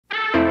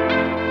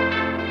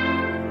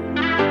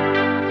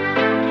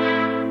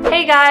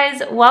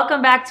guys,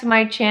 welcome back to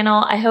my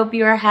channel. I hope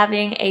you are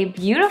having a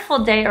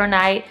beautiful day or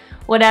night,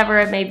 whatever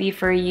it may be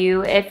for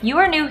you. If you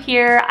are new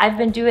here, I've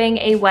been doing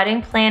a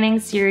wedding planning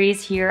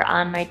series here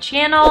on my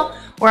channel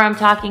where I'm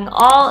talking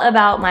all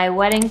about my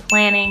wedding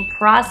planning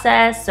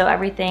process. So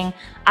everything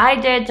I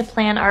did to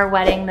plan our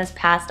wedding this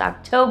past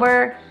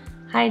October.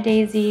 Hi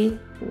Daisy,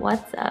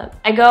 what's up?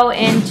 I go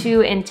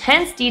into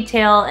intense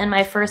detail in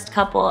my first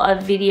couple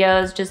of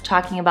videos just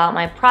talking about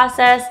my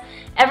process,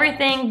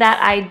 everything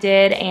that I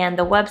did, and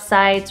the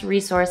websites,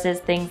 resources,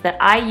 things that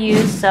I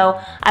use. So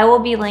I will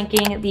be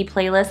linking the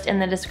playlist in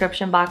the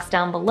description box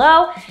down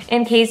below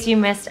in case you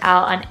missed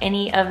out on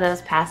any of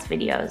those past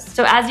videos.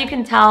 So as you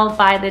can tell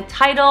by the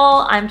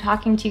title, I'm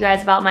talking to you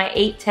guys about my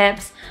 8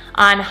 tips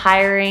on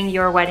hiring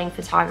your wedding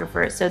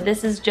photographer. So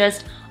this is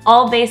just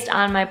all based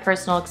on my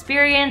personal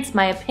experience,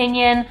 my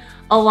opinion,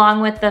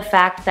 along with the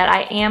fact that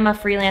I am a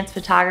freelance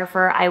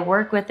photographer. I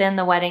work within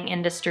the wedding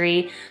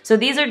industry. So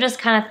these are just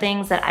kind of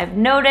things that I've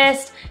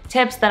noticed,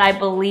 tips that I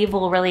believe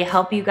will really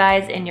help you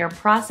guys in your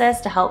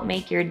process to help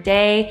make your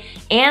day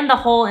and the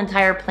whole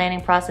entire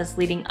planning process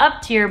leading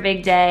up to your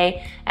big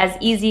day as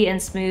easy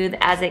and smooth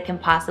as it can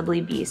possibly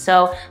be.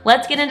 So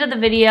let's get into the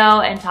video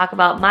and talk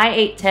about my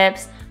 8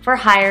 tips for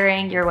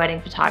hiring your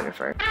wedding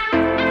photographer.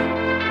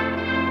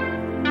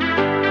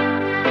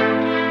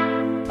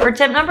 For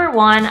tip number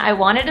 1, I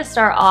wanted to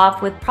start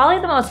off with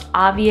probably the most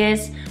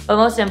obvious but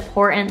most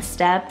important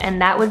step,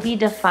 and that would be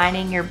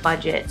defining your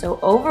budget. So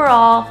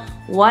overall,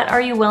 what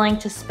are you willing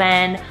to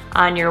spend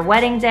on your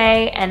wedding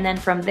day? And then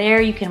from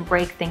there, you can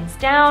break things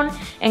down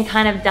and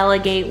kind of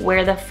delegate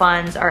where the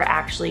funds are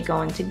actually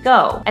going to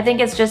go. I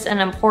think it's just an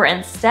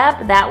important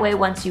step. That way,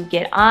 once you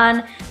get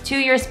on to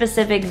your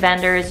specific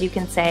vendors, you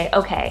can say,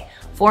 okay,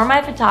 for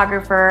my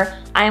photographer,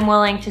 I'm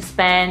willing to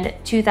spend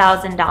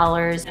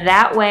 $2,000.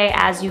 That way,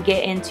 as you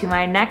get into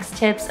my next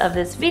tips of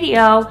this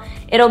video,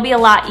 it'll be a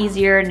lot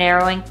easier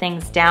narrowing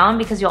things down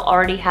because you'll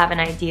already have an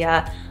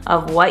idea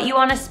of what you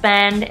want to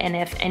spend, and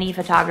if any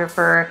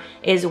photographer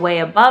is way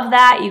above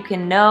that, you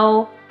can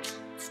know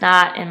it's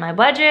not in my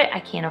budget, I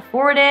can't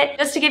afford it.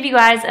 Just to give you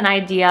guys an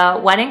idea,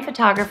 wedding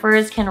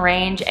photographers can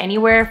range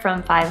anywhere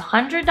from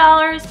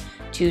 $500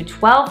 to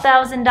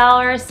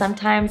 $12,000,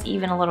 sometimes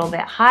even a little bit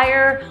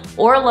higher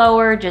or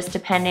lower, just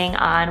depending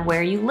on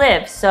where you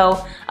live.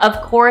 So of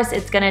course,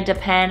 it's gonna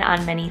depend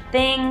on many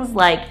things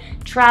like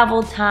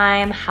travel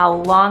time, how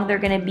long they're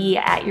gonna be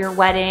at your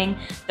wedding,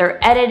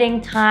 their editing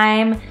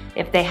time,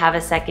 if they have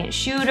a second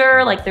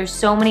shooter. Like, there's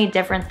so many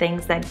different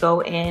things that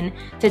go in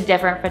to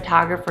different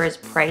photographers'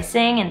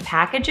 pricing and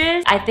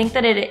packages. I think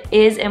that it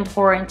is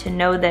important to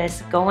know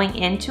this going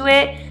into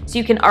it so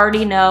you can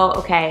already know,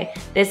 okay,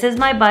 this is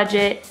my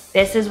budget,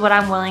 this is what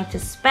I'm willing to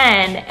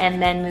spend,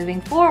 and then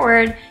moving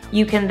forward,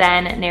 you can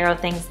then narrow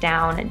things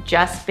down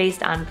just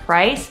based on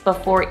price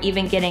before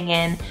even getting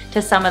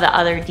into some of the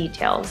other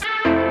details.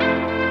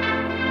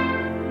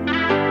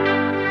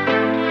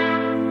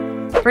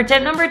 For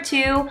tip number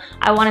 2,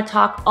 I want to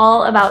talk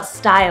all about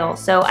style.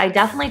 So I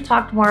definitely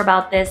talked more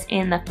about this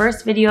in the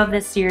first video of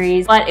this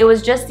series, but it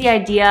was just the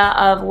idea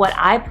of what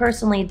I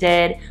personally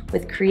did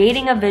with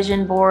creating a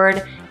vision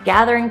board,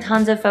 gathering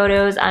tons of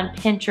photos on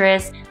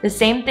Pinterest. The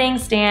same thing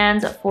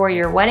stands for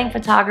your wedding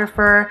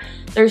photographer.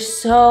 There's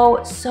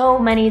so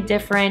many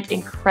different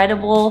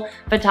incredible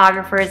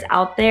photographers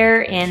out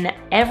there in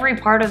every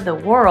part of the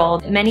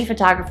world. Many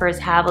photographers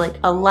have like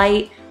a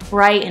light,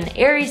 bright, and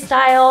airy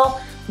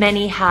style.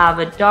 Many have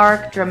a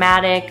dark,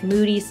 dramatic,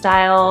 moody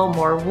style,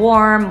 more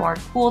warm, more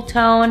cool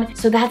tone.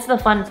 So that's the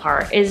fun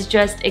part, is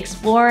just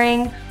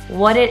exploring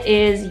what it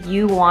is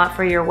you want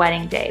for your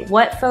wedding day.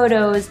 What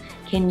photos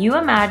can you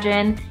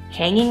imagine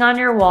hanging on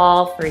your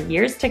wall for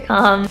years to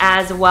come,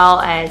 as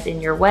well as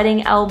in your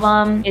wedding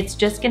album? It's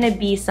just gonna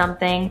be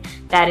something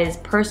that is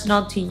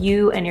personal to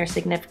you and your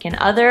significant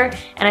other.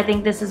 And I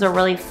think this is a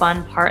really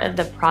fun part of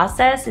the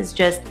process, is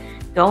just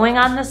going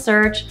on the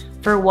search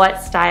for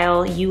what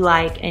style you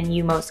like and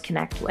you most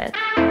connect with.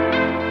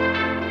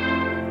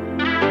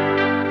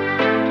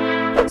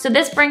 So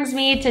this brings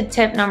me to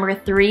tip number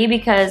 3,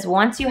 because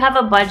once you have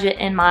a budget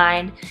in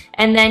mind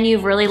and then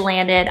you've really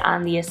landed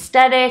on the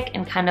aesthetic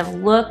and kind of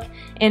look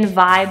and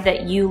vibe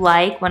that you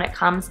like when it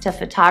comes to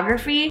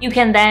photography, you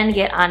can then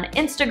get on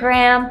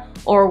Instagram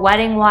or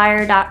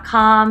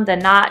weddingwire.com,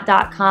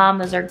 theknot.com,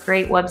 those are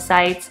great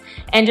websites,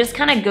 and just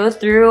kind of go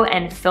through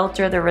and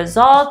filter the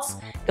results.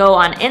 Go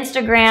on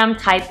Instagram,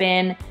 type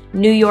in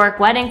New York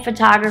wedding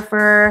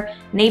photographer,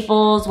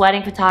 Naples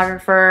wedding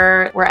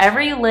photographer,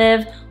 wherever you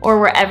live or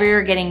wherever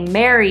you're getting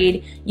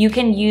married, you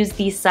can use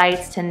these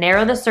sites to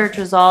narrow the search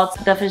results,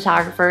 the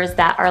photographers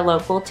that are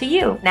local to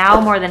you.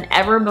 Now more than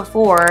ever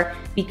before,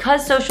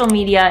 because social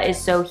media is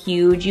so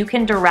huge, you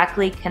can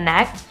directly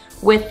connect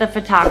with the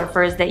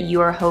photographers that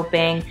you are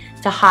hoping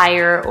to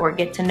hire or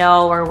get to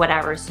know or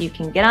whatever. So you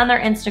can get on their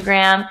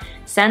Instagram,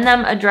 send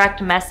them a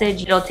direct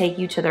message. It'll take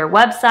you to their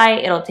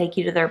website, it'll take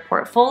you to their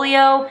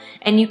portfolio,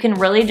 and you can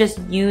really just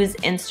use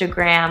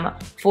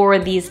Instagram for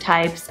these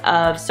types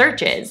of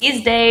searches.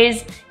 These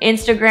days,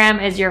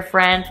 Instagram is your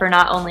friend for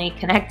not only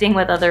connecting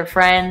with other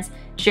friends,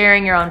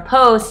 sharing your own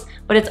posts,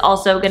 but it's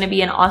also gonna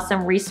be an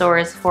awesome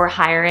resource for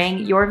hiring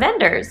your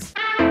vendors.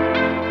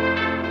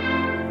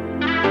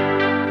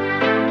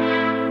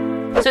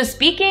 So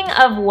speaking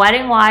of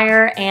Wedding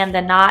Wire and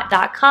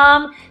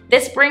theknot.com,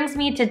 this brings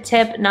me to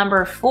tip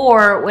number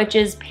 4, which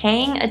is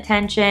paying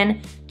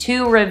attention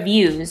to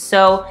reviews.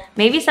 So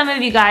maybe some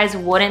of you guys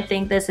wouldn't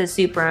think this is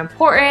super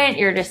important.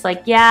 You're just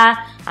like,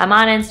 yeah, I'm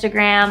on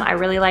Instagram, I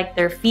really like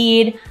their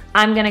feed,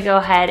 I'm gonna go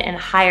ahead and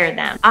hire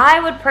them. I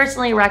would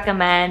personally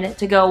recommend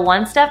to go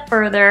one step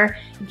further,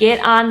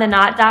 get on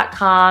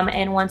theknot.com,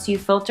 and once you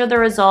filter the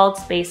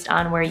results based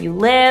on where you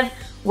live,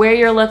 where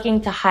you're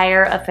looking to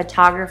hire a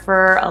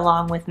photographer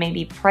along with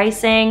maybe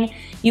pricing,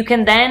 you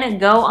can then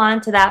go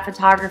onto that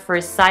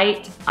photographer's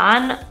site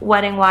on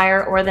Wedding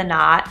Wire or The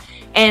Knot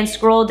and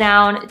scroll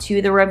down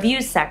to the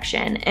reviews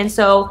section. And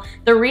so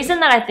the reason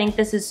that I think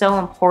this is so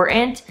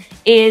important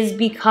is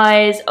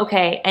because,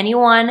 okay,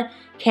 anyone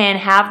can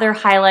have their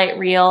highlight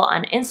reel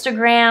on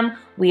Instagram.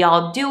 We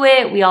all do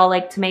it. We all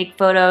like to make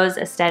photos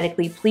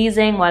aesthetically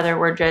pleasing, whether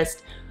we're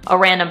just a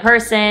random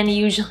person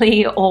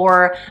usually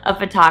or a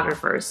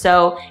photographer.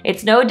 So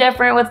it's no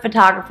different with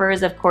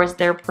photographers. Of course,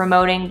 they're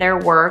promoting their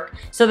work,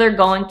 so they're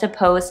going to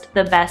post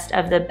the best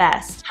of the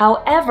best.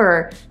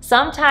 However,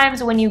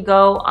 sometimes when you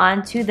go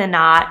onto The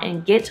Knot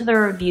and get to the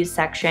review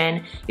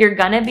section, you're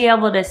gonna be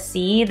able to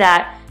see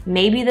that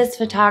maybe this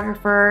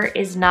photographer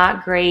is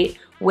not great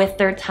with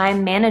their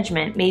time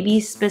management.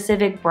 Maybe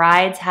specific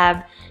brides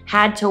have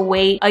had to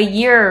wait a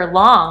year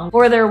long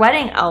for their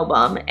wedding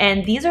album.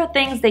 And these are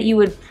things that you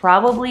would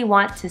probably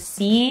want to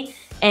see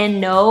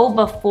and know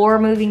before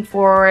moving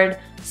forward,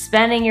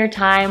 spending your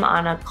time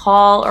on a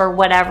call or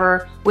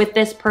whatever with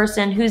this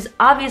person who's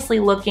obviously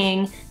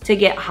looking to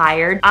get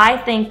hired. I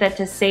think that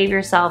to save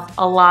yourself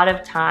a lot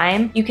of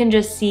time, you can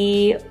just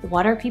see,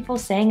 what are people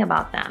saying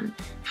about them?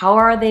 How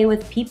are they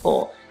with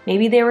people?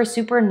 Maybe they were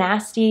super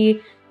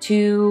nasty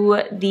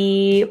to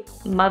the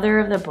mother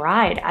of the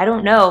bride. I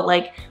don't know,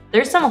 like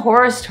there's some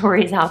horror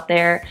stories out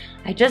there.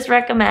 I just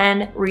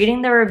recommend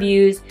reading the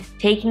reviews,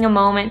 taking a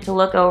moment to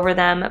look over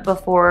them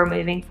before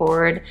moving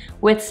forward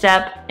with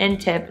step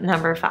and tip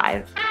number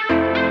 5.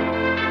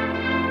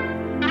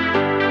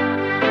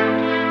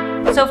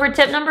 So for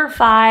tip number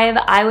 5,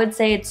 I would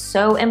say it's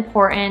so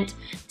important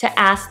to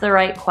ask the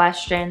right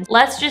questions.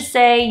 Let's just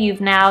say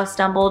you've now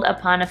stumbled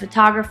upon a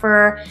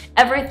photographer.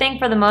 Everything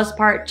for the most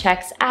part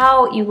checks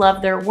out. You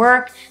love their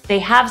work. They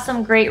have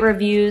some great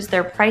reviews.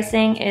 Their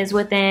pricing is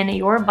within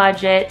your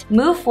budget.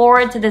 Move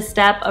forward to the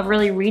step of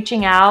really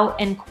reaching out,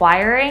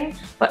 inquiring,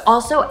 but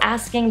also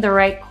asking the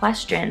right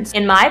questions.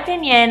 In my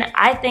opinion,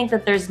 I think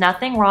that there's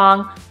nothing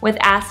wrong with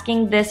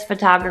asking this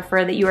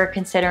photographer that you are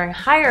considering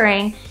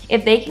hiring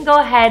if they can go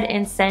ahead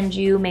and send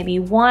you maybe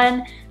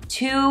 1,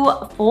 2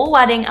 full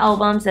wedding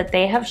albums that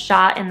they have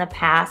shot in the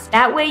past.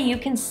 That way you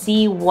can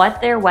see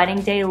what their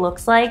wedding day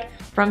looks like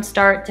from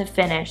start to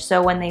finish.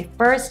 So when they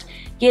first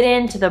get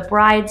into the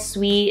bride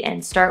suite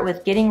and start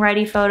with getting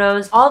ready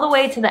photos, all the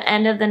way to the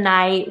end of the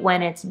night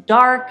when it's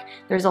dark,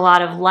 there's a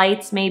lot of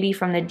lights maybe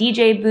from the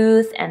DJ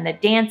booth and the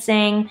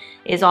dancing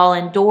is all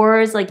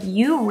indoors. Like,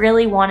 you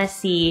really want to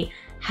see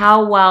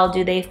how well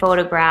do they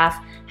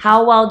photograph,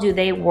 how well do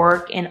they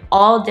work in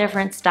all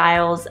different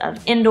styles of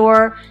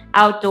indoor,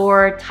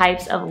 outdoor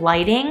types of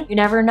lighting. You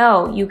never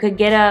know, you could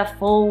get a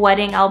full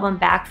wedding album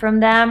back from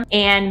them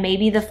and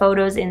maybe the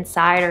photos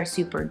inside are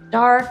super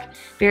dark,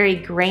 very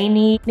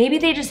grainy. Maybe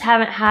they just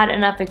haven't had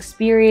enough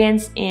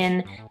experience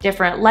in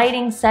different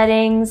lighting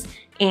settings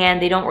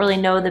and they don't really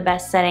know the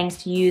best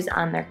settings to use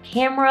on their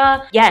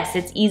camera. Yes,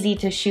 it's easy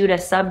to shoot a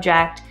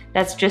subject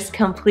that's just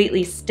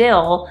completely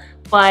still,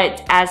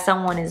 but as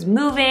someone is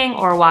moving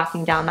or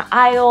walking down the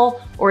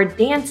aisle or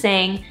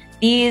dancing,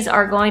 these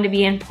are going to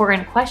be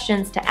important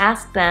questions to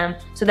ask them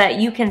so that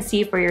you can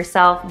see for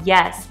yourself,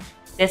 yes,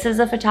 this is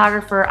a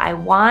photographer I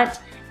want,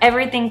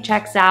 everything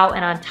checks out,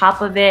 and on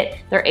top of it,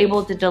 they're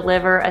able to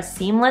deliver a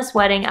seamless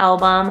wedding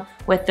album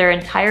with their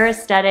entire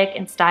aesthetic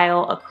and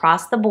style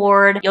across the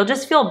board. You'll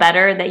just feel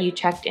better that you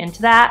checked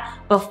into that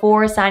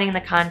before signing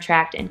the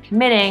contract and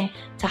committing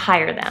to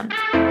hire them.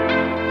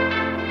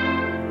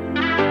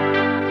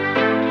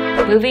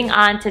 Moving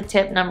on to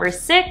tip number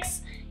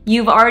 6,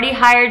 you've already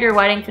hired your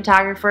wedding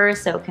photographer,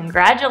 so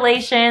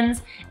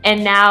congratulations.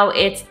 And now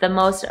it's the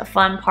most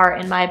fun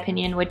part in my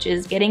opinion, which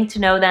is getting to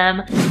know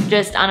them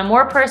just on a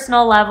more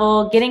personal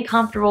level, getting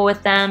comfortable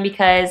with them,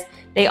 because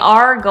they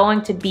are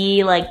going to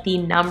be like the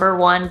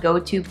 #1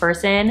 go-to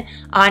person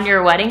on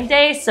your wedding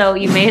day. So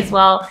you may as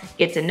well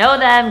get to know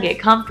them, get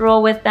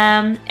comfortable with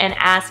them, and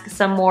ask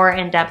some more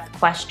in-depth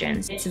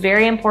questions. It's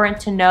very important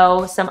to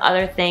know some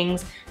other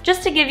things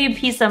just to give you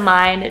peace of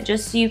mind,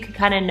 just so you can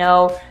kind of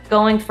know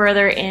going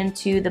further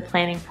into the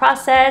planning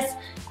process.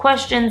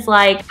 Questions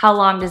like, how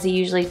long does it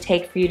usually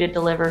take for you to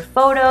deliver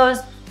photos?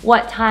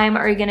 What time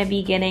are you gonna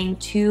be getting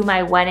to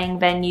my wedding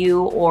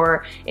venue?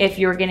 Or if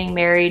you're getting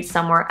married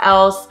somewhere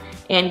else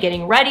and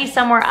getting ready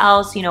somewhere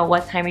else, you know,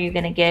 what time are you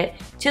gonna get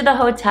to the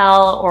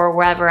hotel or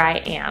wherever I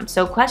am?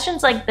 So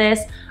questions like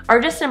this are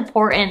just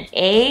important,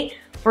 A,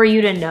 for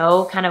you to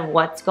know kind of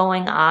what's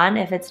going on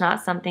if it's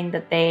not something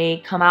that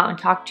they come out and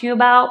talk to you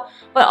about.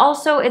 But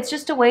also it's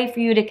just a way for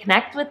you to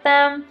connect with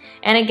them.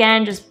 And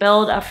again, just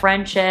build a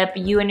friendship.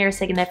 You and your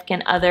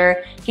significant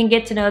other can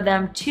get to know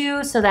them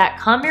too, so that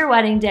come your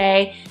wedding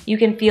day, you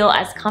can feel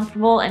as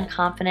comfortable and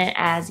confident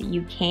as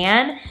you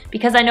can.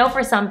 Because I know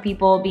for some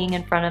people, being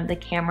in front of the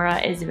camera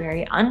is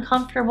very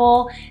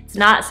uncomfortable. It's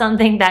not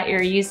something that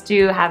you're used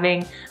to,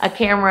 having a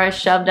camera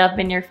shoved up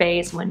in your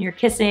face when you're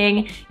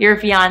kissing your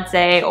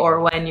fiance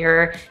or when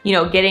you're,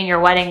 getting your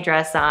wedding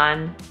dress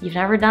on. You've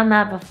never done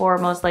that before,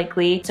 most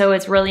likely. So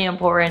it's really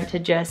important to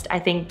just, I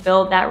think,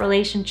 build that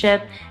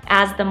relationship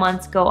as the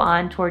months go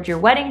on towards your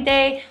wedding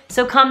day.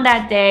 So come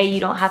that day, you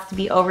don't have to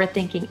be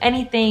overthinking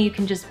anything. You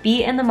can just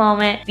be in the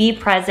moment, be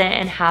present,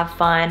 and have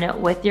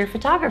fun with your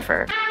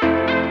photographer.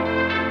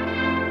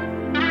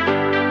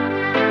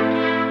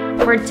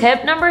 For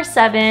tip number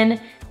 7,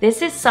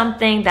 this is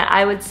something that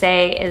I would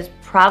say is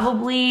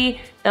probably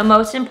the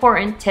most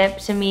important tip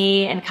to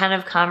me and kind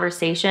of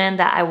conversation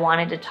that I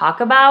wanted to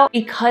talk about,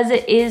 because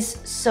it is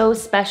so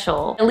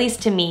special, at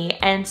least to me.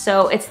 And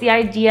so it's the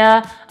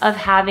idea of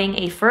having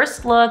a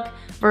first look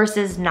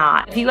versus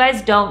not. If you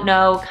guys don't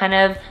know, kind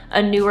of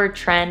a newer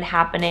trend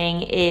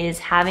happening is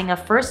having a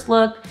first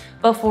look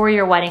before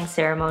your wedding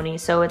ceremony.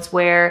 So it's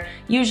where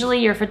usually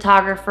your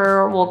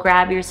photographer will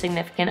grab your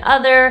significant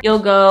other, you'll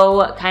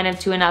go kind of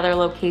to another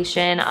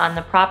location on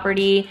the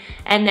property,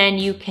 and then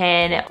you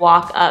can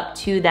walk up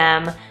to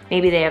them.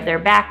 Maybe they have their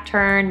back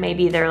turned,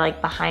 maybe they're like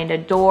behind a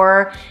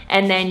door,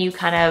 and then you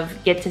kind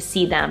of get to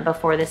see them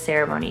before the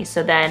ceremony.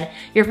 So then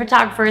your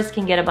photographers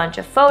can get a bunch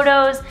of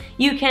photos,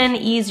 you can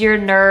ease your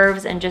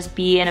nerves and just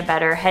be in a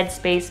better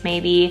headspace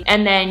maybe,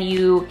 and then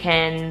you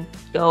can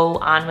go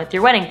on with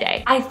your wedding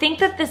day. I think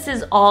that this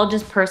is all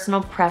just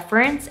personal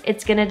preference.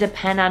 It's gonna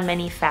depend on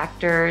many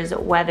factors,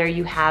 whether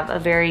you have a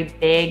very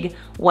big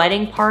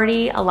wedding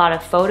party, a lot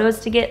of photos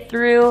to get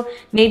through.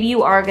 Maybe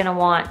you are gonna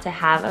want to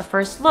have a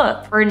first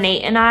look. For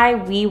Nate and I,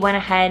 we went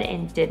ahead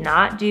and did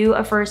not do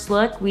a first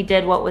look. We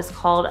did what was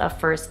called a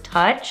first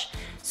touch.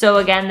 So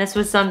again, this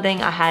was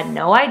something I had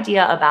no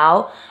idea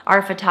about.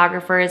 Our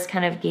photographers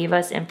kind of gave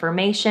us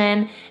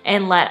information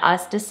and let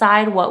us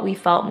decide what we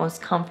felt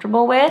most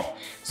comfortable with.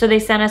 So they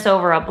sent us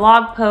over a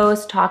blog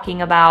post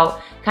talking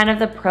about kind of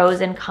the pros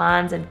and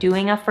cons of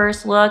doing a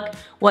first look,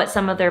 what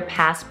some of their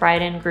past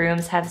bride and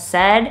grooms have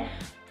said,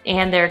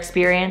 and their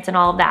experience and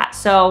all of that.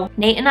 So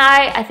Nate and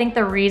I think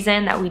the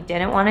reason that we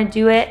didn't want to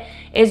do it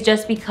is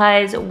just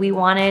because we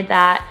wanted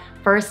that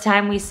first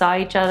time we saw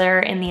each other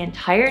in the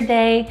entire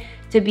day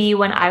to be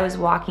when I was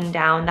walking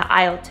down the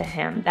aisle to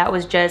him. That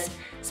was just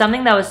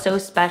something that was so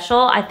special,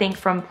 I think,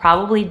 from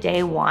probably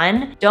day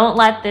one. Don't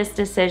let this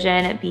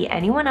decision be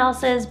anyone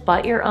else's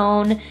but your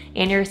own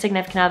and your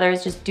significant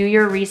others. Just do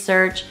your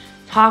research,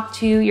 talk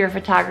to your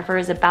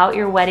photographers about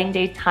your wedding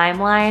day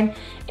timeline,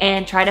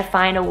 and try to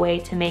find a way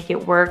to make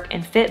it work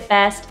and fit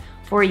best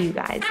for you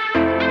guys.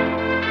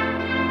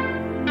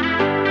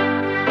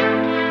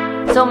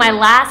 So my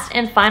last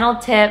and final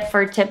tip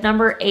for tip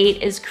number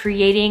 8 is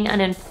creating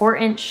an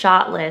important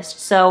shot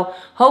list. So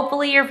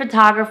hopefully your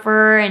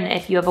photographer, and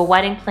if you have a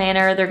wedding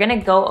planner, they're gonna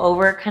go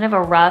over kind of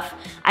a rough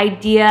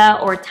idea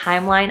or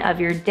timeline of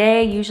your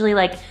day, usually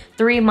like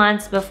 3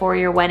 months before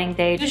your wedding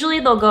day. Usually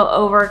they'll go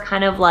over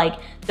kind of like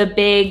the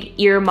big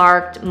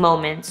earmarked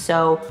moments.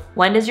 So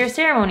when does your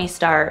ceremony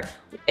start?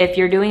 If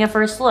you're doing a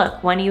first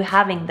look, when are you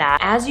having that?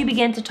 As you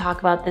begin to talk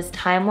about this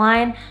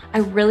timeline, I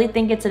really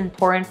think it's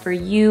important for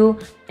you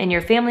and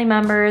your family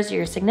members,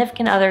 your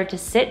significant other, to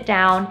sit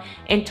down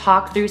and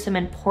talk through some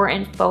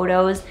important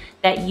photos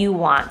that you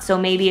want. So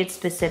maybe it's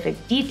specific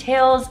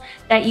details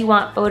that you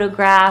want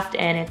photographed,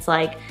 and it's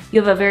like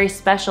you have a very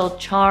special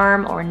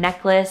charm or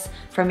necklace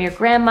from your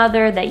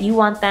grandmother that you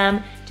want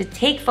them to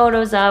take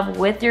photos of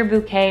with your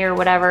bouquet or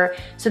whatever,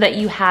 so that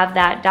you have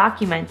that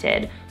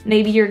documented.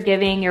 Maybe you're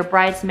giving your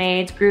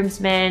bridesmaids,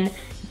 groomsmen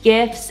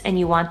gifts and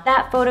you want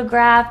that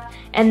photographed,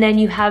 and then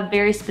you have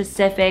very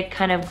specific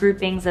kind of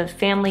groupings of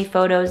family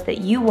photos that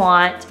you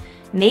want.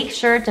 Make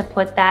sure to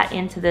put that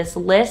into this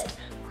list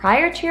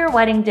prior to your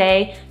wedding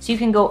day so you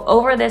can go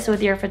over this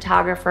with your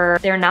photographer.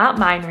 They're not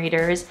mind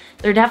readers.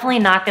 They're definitely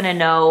not gonna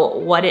know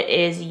what it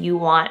is you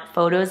want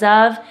photos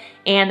of,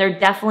 and they're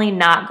definitely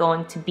not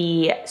going to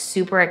be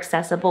super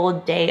accessible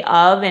day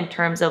of in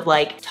terms of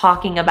like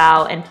talking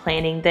about and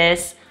planning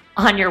this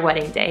on your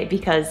wedding day,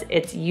 because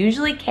it's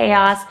usually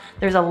chaos.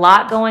 There's a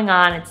lot going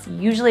on. It's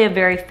usually a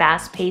very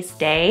fast-paced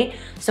day.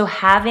 So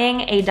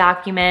having a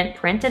document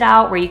printed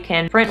out where you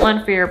can print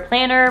one for your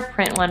planner,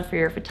 print one for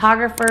your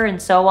photographer, and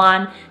so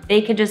on,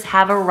 they could just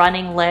have a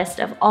running list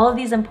of all of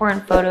these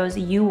important photos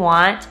you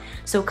want.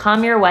 So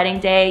come your wedding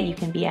day, you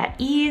can be at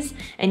ease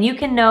and you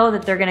can know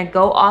that they're gonna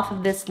go off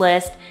of this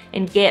list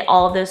and get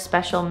all of those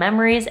special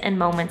memories and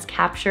moments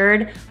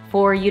captured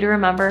for you to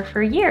remember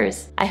for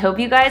years. I hope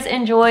you guys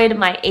enjoyed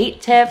my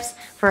 8 tips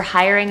for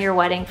hiring your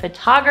wedding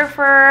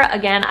photographer.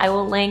 Again, I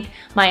will link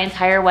my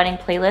entire wedding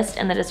playlist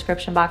in the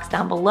description box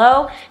down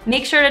below.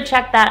 Make sure to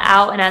check that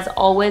out, and as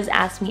always,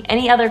 ask me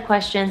any other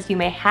questions you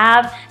may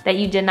have that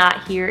you did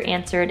not hear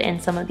answered in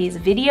some of these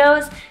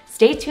videos.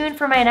 Stay tuned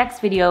for my next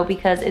video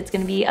because it's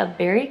gonna be a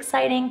very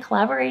exciting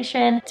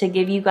collaboration to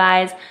give you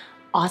guys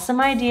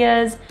awesome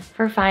ideas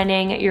for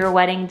finding your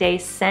wedding day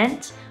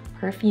scent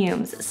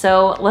perfumes.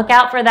 So look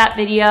out for that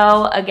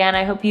video. Again,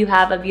 I hope you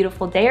have a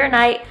beautiful day or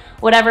night,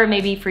 whatever it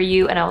may be for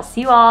you, and I will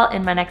see you all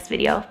in my next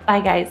video.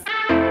 Bye guys.